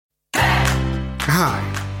Hi,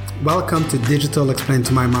 welcome to Digital Explained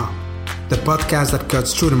to My Mom, the podcast that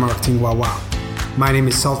cuts through the marketing wow. My name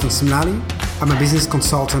is Sultan Simlali. I'm a business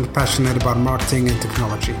consultant passionate about marketing and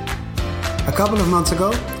technology. A couple of months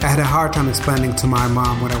ago, I had a hard time explaining to my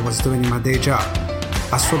mom what I was doing in my day job.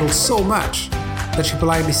 I struggled so much that she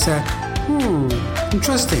politely said,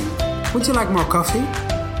 interesting. Would you like more coffee?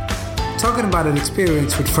 Talking about an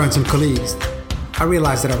experience with friends and colleagues, I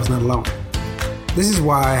realized that I was not alone. This is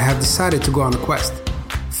why I have decided to go on a quest.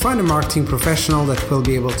 Find a marketing professional that will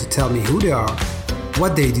be able to tell me who they are,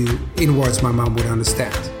 what they do, in words my mom would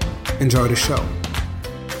understand. Enjoy the show.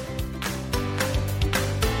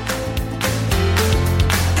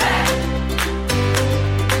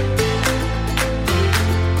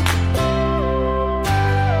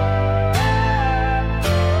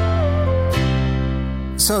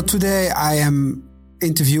 So today I am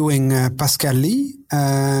interviewing Pascal Lee.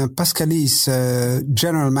 Pascal Lee is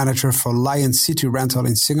general manager for Lion City Rental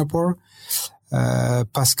in Singapore.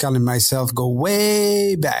 Pascal and myself go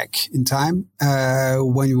way back in time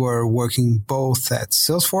when we were working both at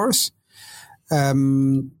Salesforce.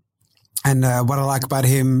 And what I like about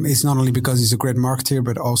him is not only because he's a great marketer,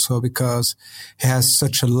 but also because he has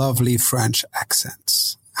such a lovely French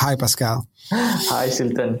accent. Hi, Pascal. Hi,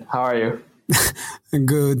 Sultan. How are you?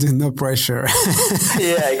 Good, no pressure.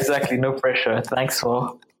 Yeah, exactly. No pressure. Thanks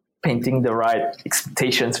for painting the right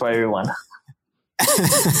expectations for everyone.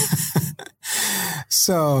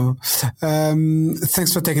 So,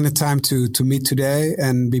 thanks for taking the time to meet today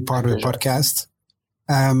and be part of the podcast.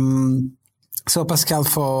 So, Pascal,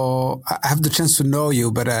 I have the chance to know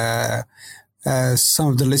you, but some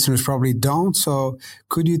of the listeners probably don't. So,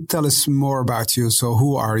 could you tell us more about you? So,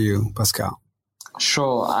 who are you, Pascal?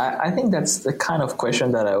 Sure. I think that's the kind of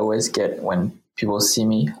question that I always get when people see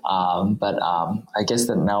me. But I guess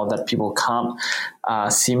that now that people can't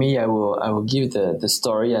see me, I will give the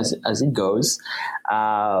story as it goes.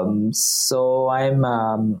 So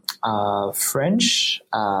I'm French,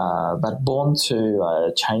 but born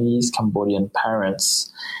to Chinese Cambodian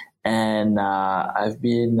parents, and I've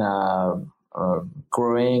been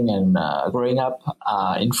growing up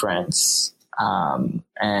in France.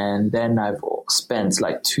 And then I've spent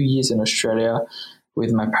like 2 years in Australia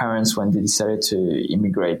with my parents when they decided to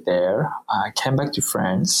immigrate there. I came back to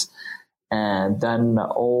France and done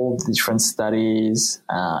all the different studies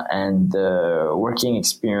and the working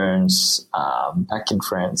experience back in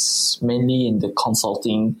France, mainly in the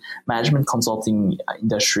management consulting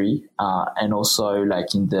industry, and also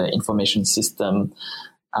like in the information system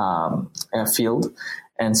field.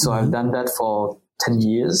 And so I've done that for 10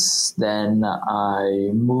 years. Then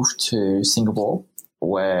I moved to Singapore,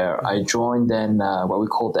 where I joined then what we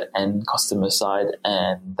call the end customer side.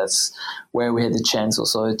 And that's where we had the chance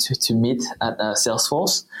also to meet at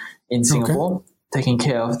Salesforce in Singapore, taking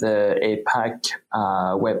care of the APAC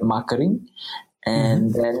web marketing.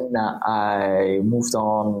 And then I moved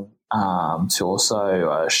on to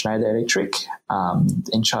also Schneider Electric,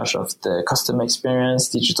 in charge of the customer experience,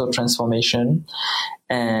 digital transformation.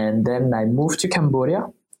 And then I moved to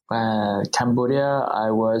Cambodia.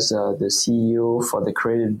 I was the CEO for the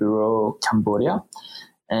Credit Bureau Cambodia.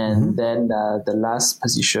 And then the last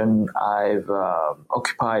position I've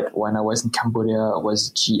occupied when I was in Cambodia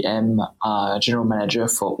was GM, General Manager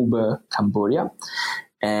for Uber Cambodia.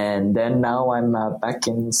 And then now I'm back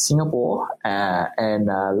in Singapore and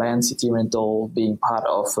Lion City Rental being part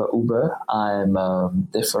of Uber. I'm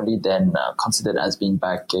definitely then considered as being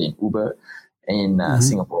back in Uber in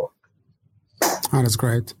Singapore. Oh, that's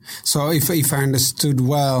great. So if I understood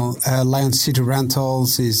well, Lion City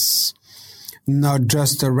Rentals is not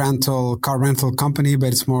just a car rental company, but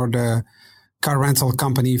it's more the car rental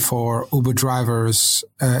company for Uber drivers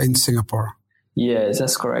in Singapore. Yes,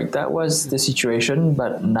 that's correct. That was the situation,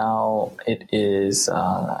 but now it is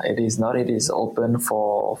not. It is open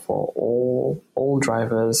for all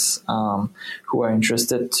drivers who are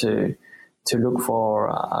interested to look for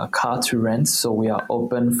a car to rent. So we are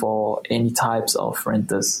open for any types of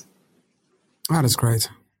renters. Oh, that's great.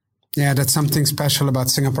 Yeah, that's something special about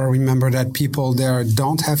Singapore. Remember that people there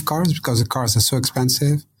don't have cars because the cars are so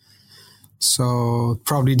expensive. So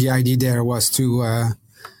probably the idea there was to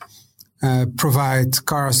provide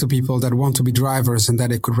cars to people that want to be drivers and that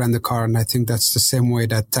they could rent a car. And I think that's the same way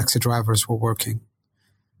that taxi drivers were working.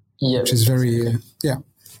 Yeah, which is very,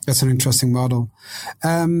 that's an interesting model.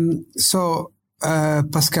 So,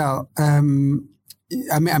 Pascal, I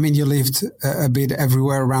mean, you lived a bit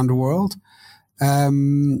everywhere around the world.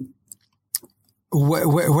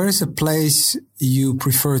 Where is a place you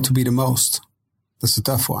prefer to be the most? That's a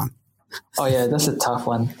tough one. Oh yeah, that's a tough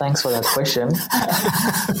one. Thanks for that question.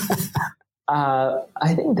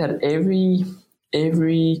 I think that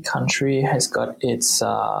every country has got its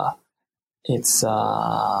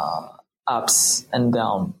ups and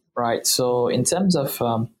downs, right? So in terms of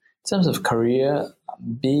career,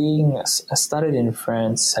 being started in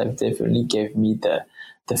France have definitely gave me the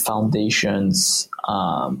foundations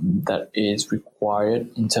that is required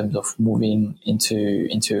in terms of moving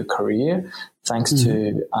into a career. Thanks to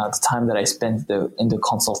the time that I spent in the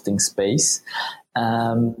consulting space.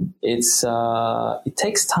 It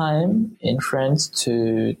takes time in France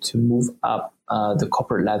to move up the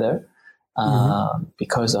corporate ladder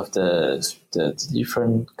because of the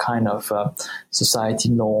different kind of society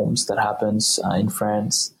norms that happens in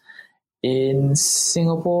France. In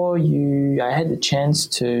Singapore, I had the chance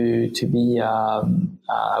to be,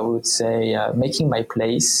 I would say, making my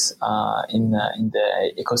place in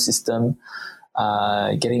the ecosystem,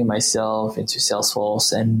 getting myself into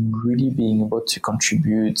Salesforce and really being able to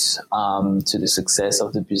contribute to the success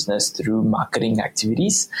of the business through marketing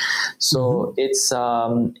activities. So it's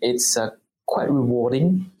quite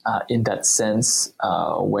rewarding in that sense,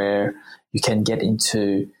 where you can get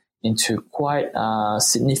into quite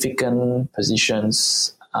significant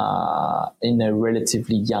positions in a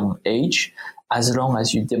relatively young age, as long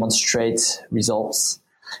as you demonstrate results.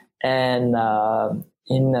 And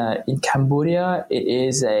in Cambodia, it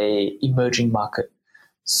is a emerging market.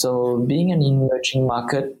 So being an emerging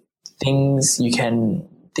market, things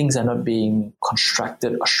are not being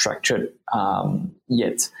constructed or structured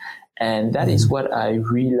yet. And that is what I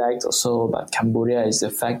really liked also about Cambodia, is the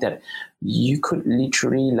fact that you could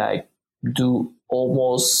literally do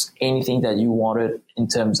almost anything that you wanted in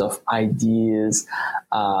terms of ideas,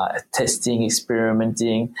 testing,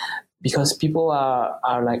 experimenting, because people are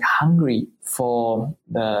hungry for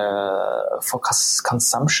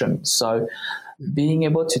consumption. So being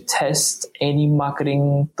able to test any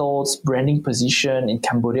marketing thoughts, branding position in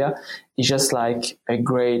Cambodia is just like a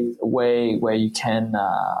great way where you can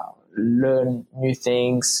learn new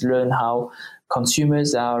things, learn how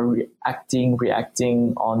consumers are reacting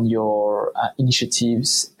on your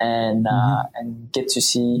initiatives, and get to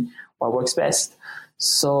see what works best.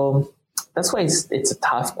 So that's why it's a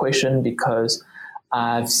tough question, because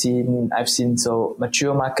I've seen so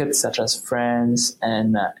mature markets such as France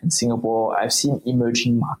and Singapore. I've seen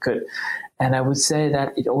emerging market, and I would say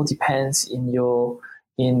that it all depends in your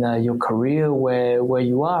career where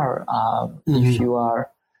you are. If you are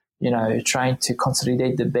trying to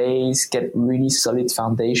consolidate the base, get really solid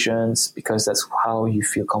foundations, because that's how you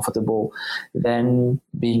feel comfortable, then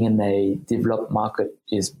being in a developed market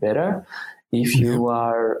is better. If you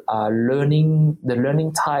are the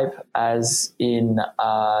learning type, as in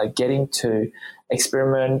getting to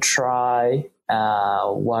experiment, try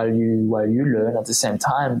while you learn at the same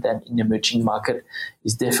time, then in emerging market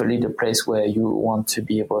is definitely the place where you want to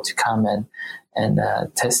be able to come and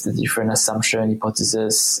test the different assumption,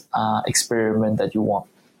 hypothesis, experiment that you want.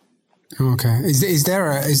 Okay. Is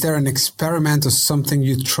there an experiment or something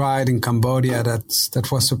you tried in Cambodia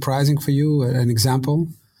that was surprising for you? An example?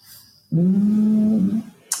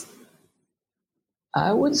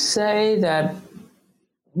 I would say that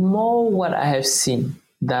more what I have seen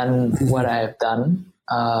than what I have done,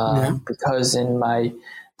 because in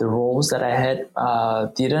the roles that I had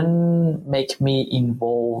didn't make me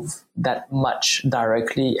involved that much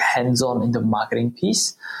directly hands-on in the marketing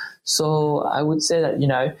piece. So I would say that,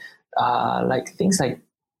 things like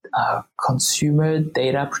consumer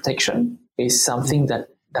data protection is something that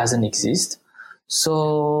doesn't exist.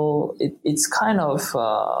 So it's kind of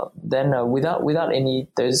without any,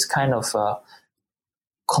 there's kind of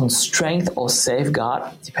constraint or safeguard,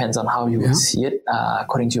 depends on how you would see it,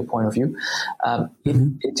 according to your point of view. I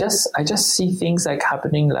just see things like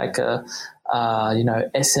happening, like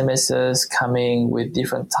SMSs coming with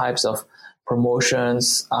different types of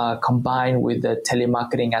promotions, combined with the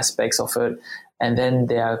telemarketing aspects of it, and then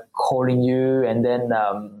they are calling you, and then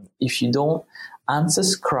if you don't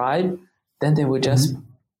unsubscribe, then they will just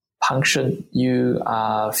puncture you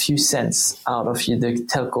a few cents out of the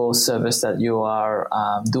telco service that you are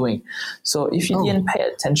doing. So if you didn't pay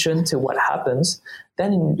attention to what happens,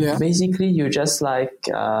 then basically you're just letting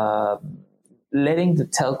the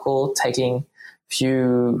telco taking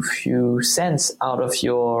few cents out of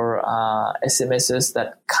your SMSs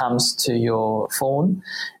that comes to your phone,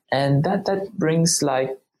 and that brings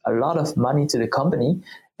a lot of money to the company.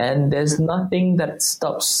 And there's nothing that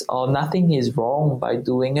stops, or nothing is wrong by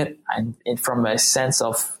doing it, and from a sense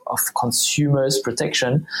of consumers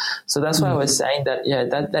protection. So that's why I was saying that,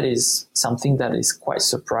 that is something that is quite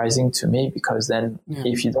surprising to me, because then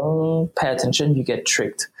if you don't pay attention, you get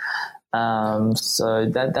tricked. So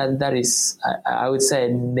that is, I would say,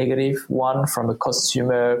 a negative one from a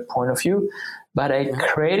consumer point of view, but a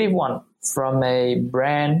creative one from a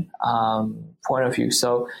brand point of view.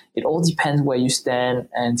 So it all depends where you stand,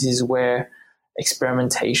 and this is where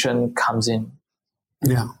experimentation comes in.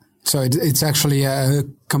 Yeah. So it's actually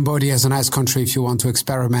Cambodia is a nice country if you want to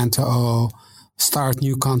experiment or start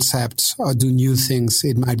new concepts or do new things.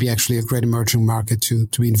 It might be actually a great emerging market to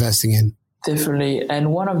be investing in. Definitely.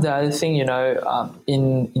 And one of the other thing,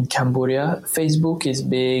 in Cambodia, Facebook is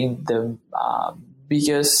being the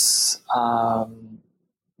biggest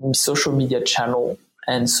social media channel.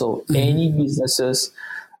 And so any businesses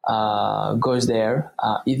goes there,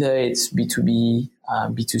 either it's B2B,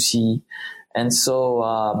 B2C. And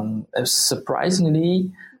so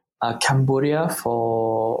surprisingly, Cambodia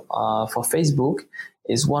for Facebook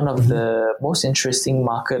is one of the most interesting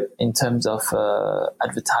market in terms of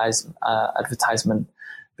advertisement,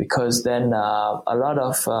 because then a lot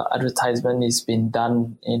of advertisement is being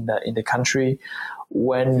done in the country.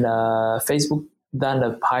 When Facebook done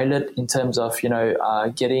a pilot in terms of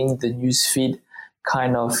getting the news feed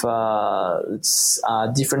kind of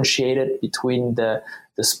differentiated between the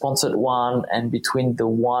sponsored one and between the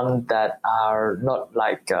one that are not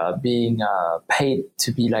being paid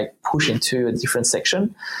to be pushed into a different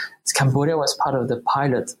section. Cambodia was part of the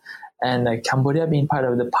pilot, and Cambodia being part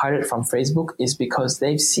of the pilot from Facebook is because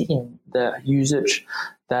they've seen the usage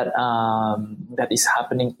that is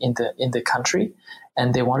happening in the country,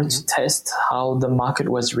 and they wanted to test how the market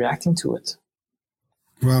was reacting to it.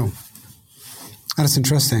 Wow. That's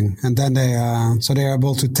interesting. And then they are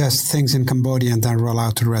able to test things in Cambodia and then roll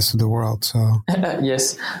out to the rest of the world. So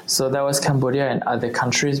yes. So that was Cambodia and other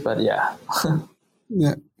countries, but yeah.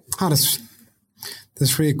 Yeah. Oh, that's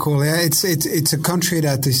really cool. Yeah, it's a country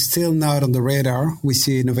that is still not on the radar. We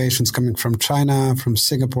see innovations coming from China, from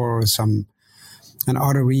Singapore, and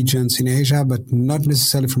other regions in Asia, but not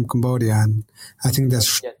necessarily from Cambodia. And I think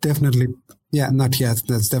that's definitely. Yeah, not yet.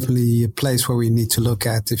 That's definitely a place where we need to look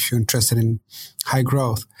at if you're interested in high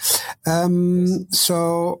growth.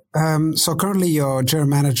 So currently you're general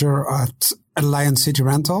manager at Alliance City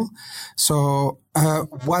Rental. So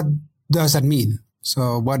what does that mean?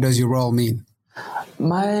 So what does your role mean?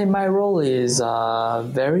 My role is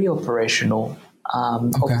very operational.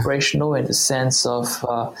 Operational in the sense of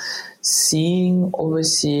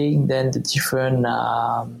overseeing then the different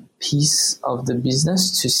piece of the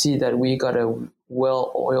business to see that we got a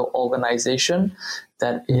well-oiled organization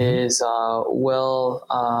that is I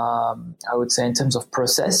would say in terms of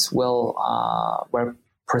process, well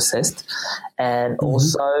processed, and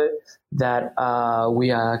also that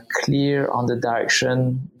we are clear on the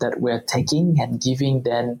direction that we are taking and giving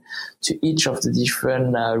then to each of the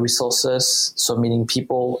different resources, so meaning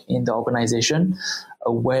people in the organization,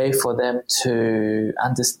 a way for them to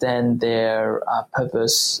understand their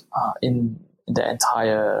purpose in the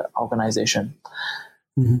entire organization.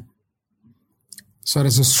 Mm-hmm. So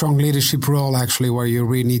there's a strong leadership role actually where you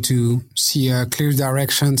really need to see a clear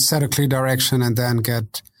direction, set a clear direction, and then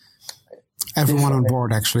get everyone on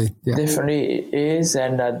board actually. Yeah. Definitely it is.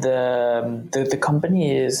 And the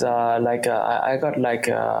company is I got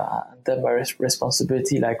under my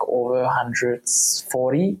responsibility over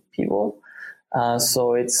 140 people.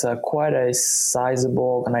 So it's quite a sizable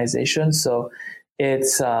organization. So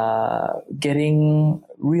it's getting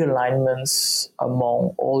realignments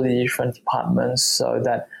among all the different departments so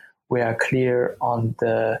that we are clear on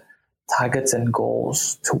the targets and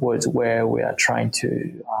goals towards where we are trying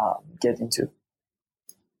to get into.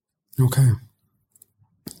 Okay.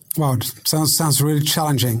 Wow, sounds really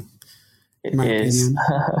challenging. It is.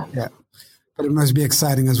 Yeah, but it must be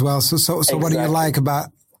exciting as well. So exactly. What do you like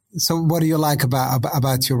about? So what do you like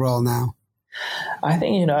about your role now? I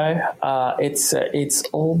think it's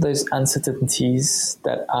all those uncertainties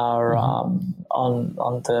that are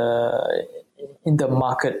in the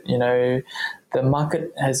market. The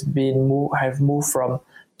market have moved from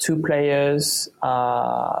two players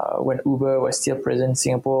when Uber was still present in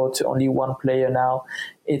Singapore to only one player now.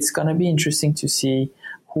 It's going to be interesting to see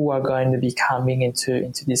who are going to be coming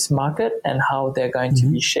into this market and how they're going to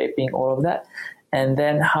be shaping all of that, and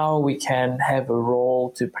then how we can have a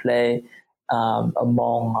role to play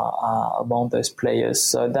among those players.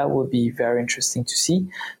 So that would be very interesting to see.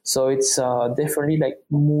 So it's definitely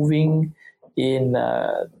moving in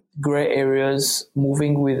gray areas,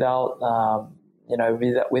 moving without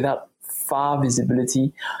far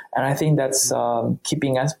visibility, and I think that's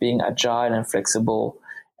keeping us being agile and flexible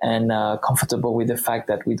and comfortable with the fact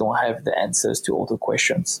that we don't have the answers to all the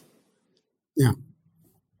questions. Yeah,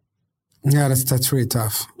 that's really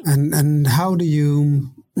tough. And how do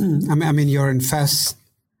you I mean, you're in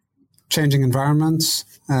fast-changing environments,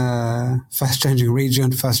 fast-changing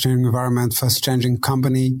region, fast-changing environment, fast-changing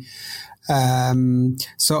company.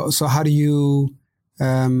 So how do you?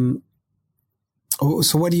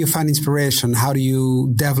 So where do you find inspiration? How do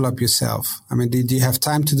you develop yourself? I mean, do you have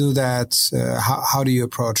time to do that? How do you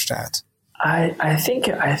approach that? I think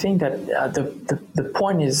that the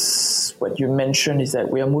point is what you mentioned is that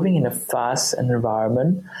we are moving in a fast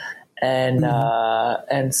environment,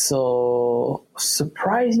 and so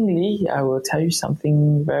surprisingly, I will tell you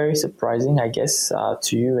something very surprising, I guess,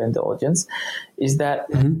 to you and the audience, is that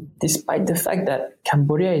despite the fact that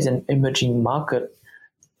Cambodia is an emerging market,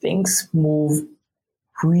 things move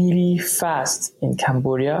really fast in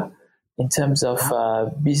Cambodia in terms of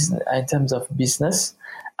business.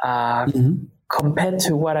 Compared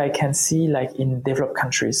to what I can see like in developed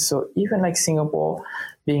countries. So even like Singapore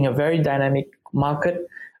being a very dynamic market,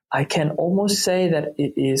 I can almost say that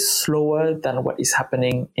it is slower than what is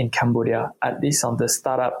happening in Cambodia, at least on the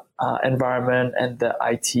startup environment and the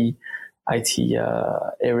IT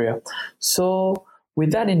area. So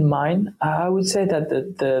with that in mind, I would say that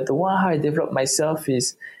the one how I develop myself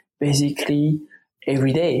is basically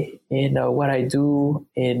every day in what I do,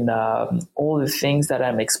 in all the things that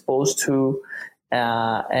I'm exposed to,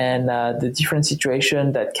 and the different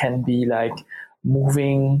situation that can be like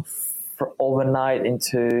moving overnight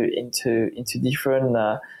into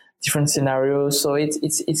different scenarios. So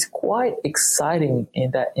it's quite exciting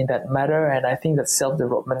in that matter, and I think that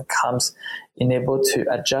self-development comes in able to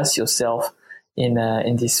adjust yourself in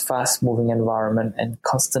this fast-moving environment and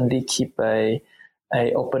constantly keep a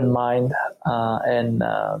open mind and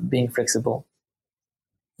being flexible.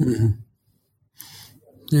 Mm-hmm.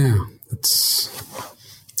 Yeah, it's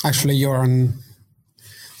actually you're on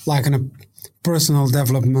a personal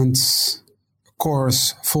development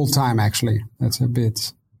course full time. Actually, that's a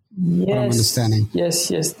bit what I'm understanding. Yes,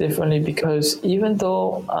 definitely. Because even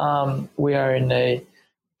though we are in a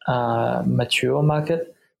mature market,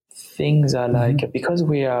 things are like, because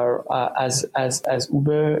we are as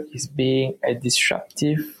Uber is being a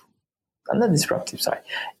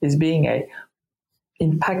is being a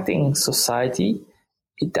impacting society.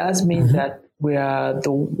 It does mean that we are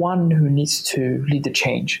the one who needs to lead the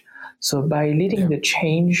change. So by leading the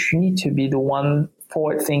change, you need to be the one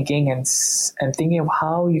forward thinking and thinking of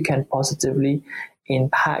how you can positively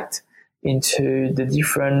impact into the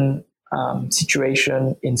different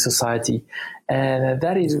situation in society. And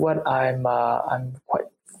that is what I'm quite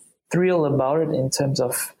thrilled about it, in terms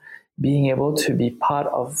of being able to be part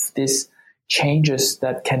of these changes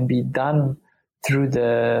that can be done through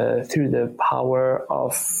the power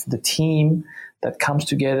of the team that comes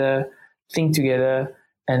together, think together,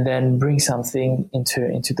 and then bring something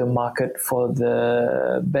into the market for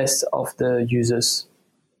the best of the users.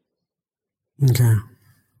 Okay.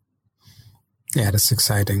 Yeah, that's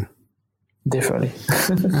exciting. Definitely.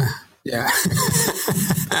 Yeah.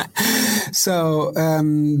 So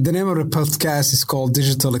the name of the podcast is called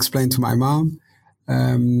Digital Explained to My Mom.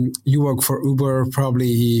 You work for Uber,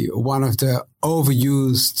 probably one of the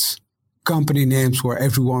overused company names where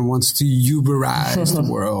everyone wants to Uberize the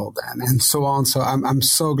world and so on. So I'm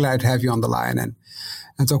so glad to have you on the line and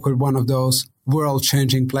talk with one of those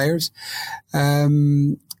world-changing players.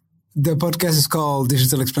 The podcast is called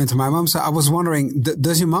Digital Explained to My Mom. So I was wondering,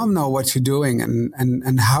 does your mom know what you're doing,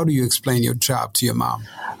 and how do you explain your job to your mom?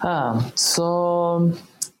 So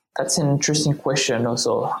that's an interesting question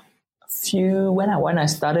also. When I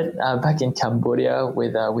started back in Cambodia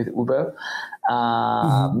with Uber,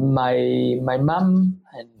 my mom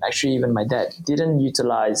and actually even my dad didn't use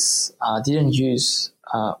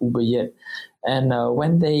Uber yet. And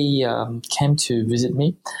when they came to visit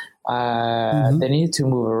me, they needed to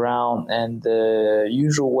move around, and the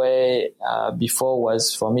usual way before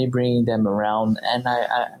was for me bringing them around, and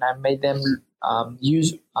I made them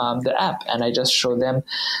use the app, and I just showed them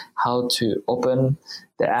how to open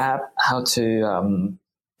the app, how to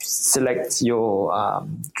select your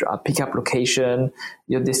pickup location,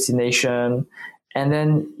 your destination, and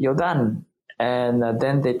then you're done. And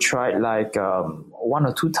then they tried like 1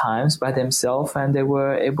 or 2 times by themselves, and they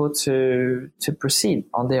were able to proceed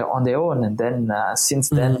on their own. And then since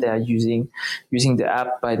then, they are using the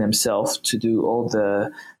app by themselves to do all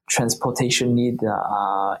the transportation need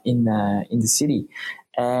in the city.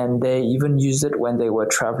 And they even used it when they were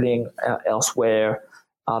traveling elsewhere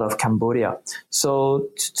out of Cambodia. So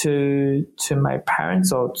to my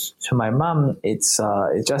parents or to my mom, it's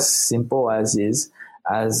just simple as is.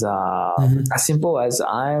 As simple as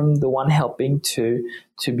I'm the one helping to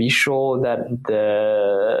be sure that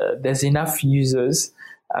there's enough users,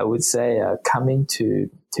 I would say, coming to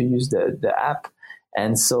to use the app.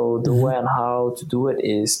 And so the way on how to do it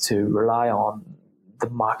is to rely on the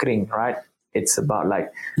marketing, right? It's about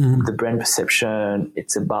like the brand perception.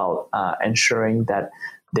 It's about ensuring that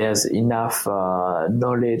there's enough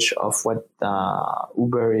knowledge of what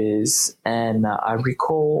Uber is. And I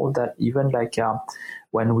recall that even like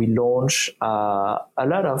when we launched, a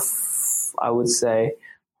lot of, I would say,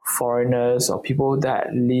 foreigners or people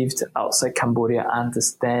that lived outside Cambodia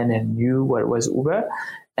understand and knew what was Uber.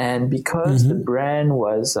 And because the brand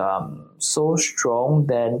was so strong,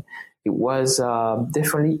 then it was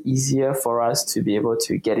definitely easier for us to be able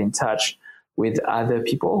to get in touch with other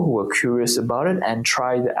people who were curious about it and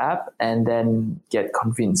try the app and then get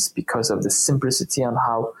convinced because of the simplicity on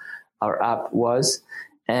how our app was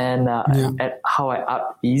and how our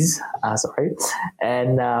app is.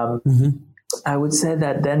 And I would say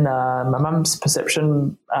that then my mom's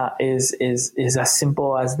perception is as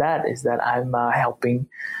simple as that, is that I'm helping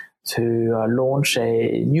to launch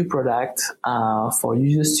a new product for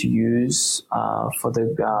users to use for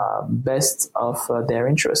the best of their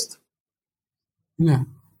interest. And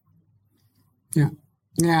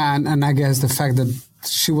I guess the fact that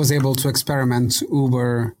she was able to experiment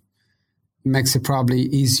Uber makes it probably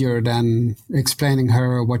easier than explaining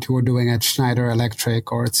her what you were doing at Schneider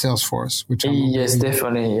Electric or at Salesforce. Which yes,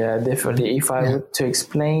 definitely. Yeah, definitely. If I were to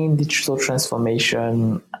explain digital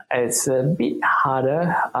transformation, it's a bit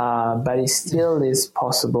harder, but it still is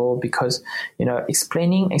possible because,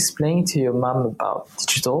 explaining to your mom about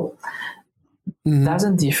digital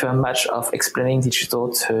doesn't differ much of explaining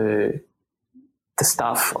digital to the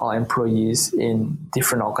staff or employees in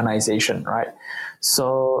different organizations, right?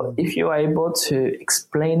 So if you are able to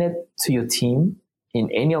explain it to your team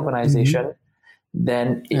in any organization,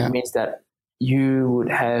 then it means that you would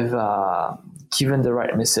have given the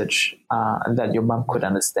right message and that your mom could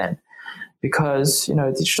understand. Because,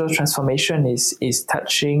 digital transformation is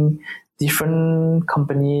touching different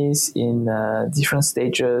companies in different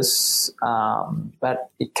stages,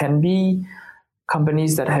 but it can be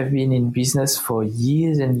companies that have been in business for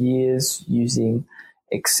years and years using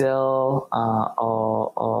Excel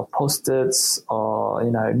or Post-its or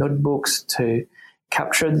notebooks to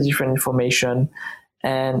capture the different information.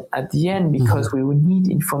 And at the end, because we would need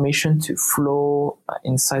information to flow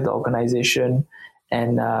inside the organization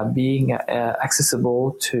and being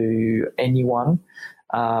accessible to anyone,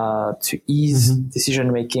 to ease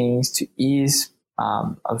decision makings, to ease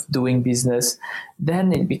of doing business,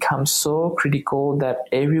 then it becomes so critical that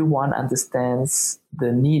everyone understands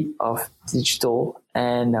the need of digital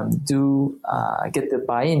and get the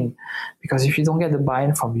buy-in. Because if you don't get the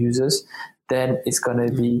buy-in from users, then it's going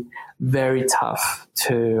to be very tough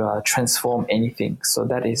to transform anything. So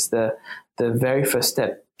that is the very first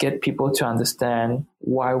step. Get people to understand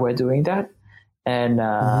why we're doing that, and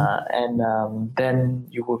then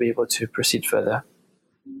you will be able to proceed further.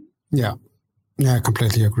 Yeah, I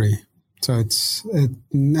completely agree. So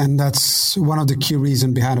and that's one of the key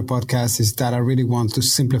reasons behind the podcast, is that I really want to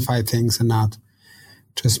simplify things and not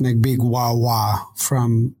just make big wow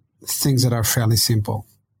from things that are fairly simple.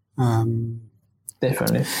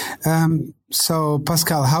 Definitely. So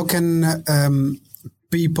Pascal, how can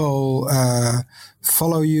people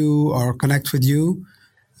follow you or connect with you?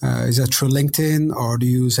 Is that through LinkedIn, or do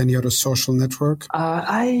you use any other social network?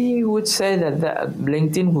 I would say that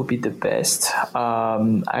LinkedIn would be the best.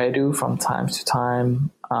 I do from time to time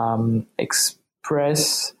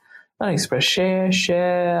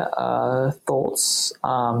share thoughts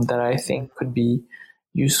that I think could be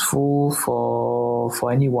useful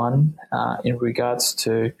for anyone in regards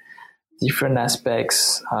to different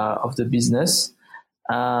aspects of the business.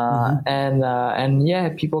 And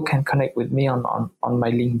people can connect with me on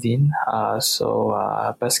my LinkedIn. So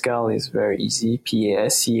Pascal is very easy,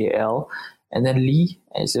 Pascal, and then Lee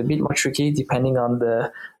is a bit more tricky depending on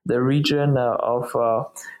the region of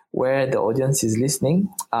where the audience is listening.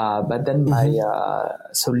 But then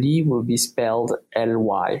so Lee will be spelled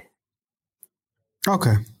Ly.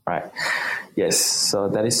 Okay. Right. Yes. So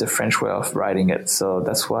that is the French way of writing it. So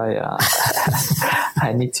that's why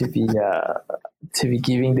I need to be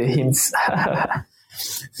giving the hints.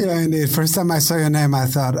 Yeah, indeed. First time I saw your name, I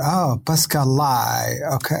thought, "Oh, Pascal Ly."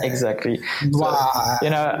 Okay. Exactly. Why? So,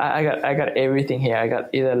 I got everything here. I got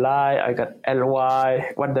either Ly, I got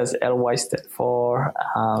Ly. What does Ly stand for?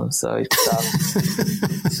 So it's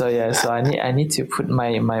so I need to put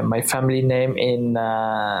my family name in.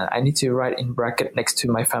 I need to write in bracket next to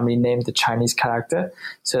my family name the Chinese character,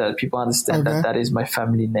 so that people understand that is my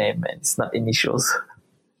family name and it's not initials.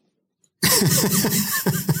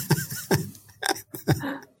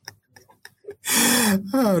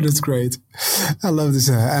 Oh, that's great. I love this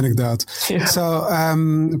anecdote. Yeah. So,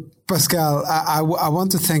 Pascal, I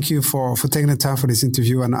want to thank you for taking the time for this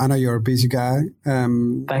interview. And I know you're a busy guy.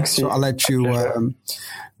 Thanks. So I'll let you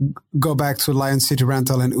go back to Lion City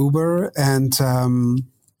Rental and Uber. And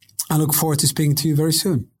I look forward to speaking to you very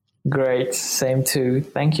soon. Great. Same too.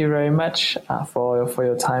 Thank you very much for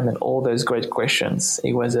your time and all those great questions.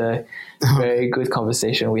 It was a very good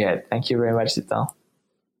conversation we had. Thank you very much, Zitan.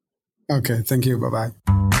 Okay. Thank you. Bye-bye.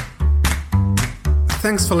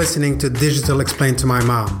 Thanks for listening to Digital Explained to My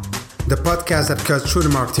Mom, the podcast that cuts through the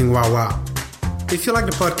marketing wow. If you like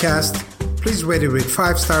the podcast, please rate it with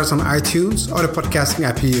 5 stars on iTunes or the podcasting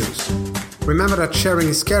app you use. Remember that sharing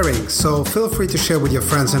is caring, so feel free to share with your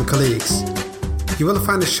friends and colleagues. You will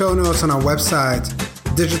find the show notes on our website,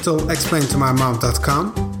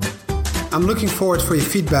 digitalexplainedtomymom.com. I'm looking forward for your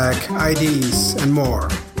feedback, ideas, and more.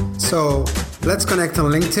 So let's connect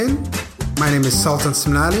on LinkedIn. My name is Sultan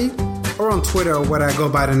Simlali, or on Twitter where I go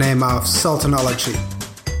by the name of Sultanology.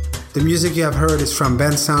 The music you have heard is from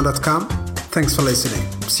bensound.com. Thanks for listening.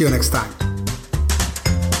 See you next time.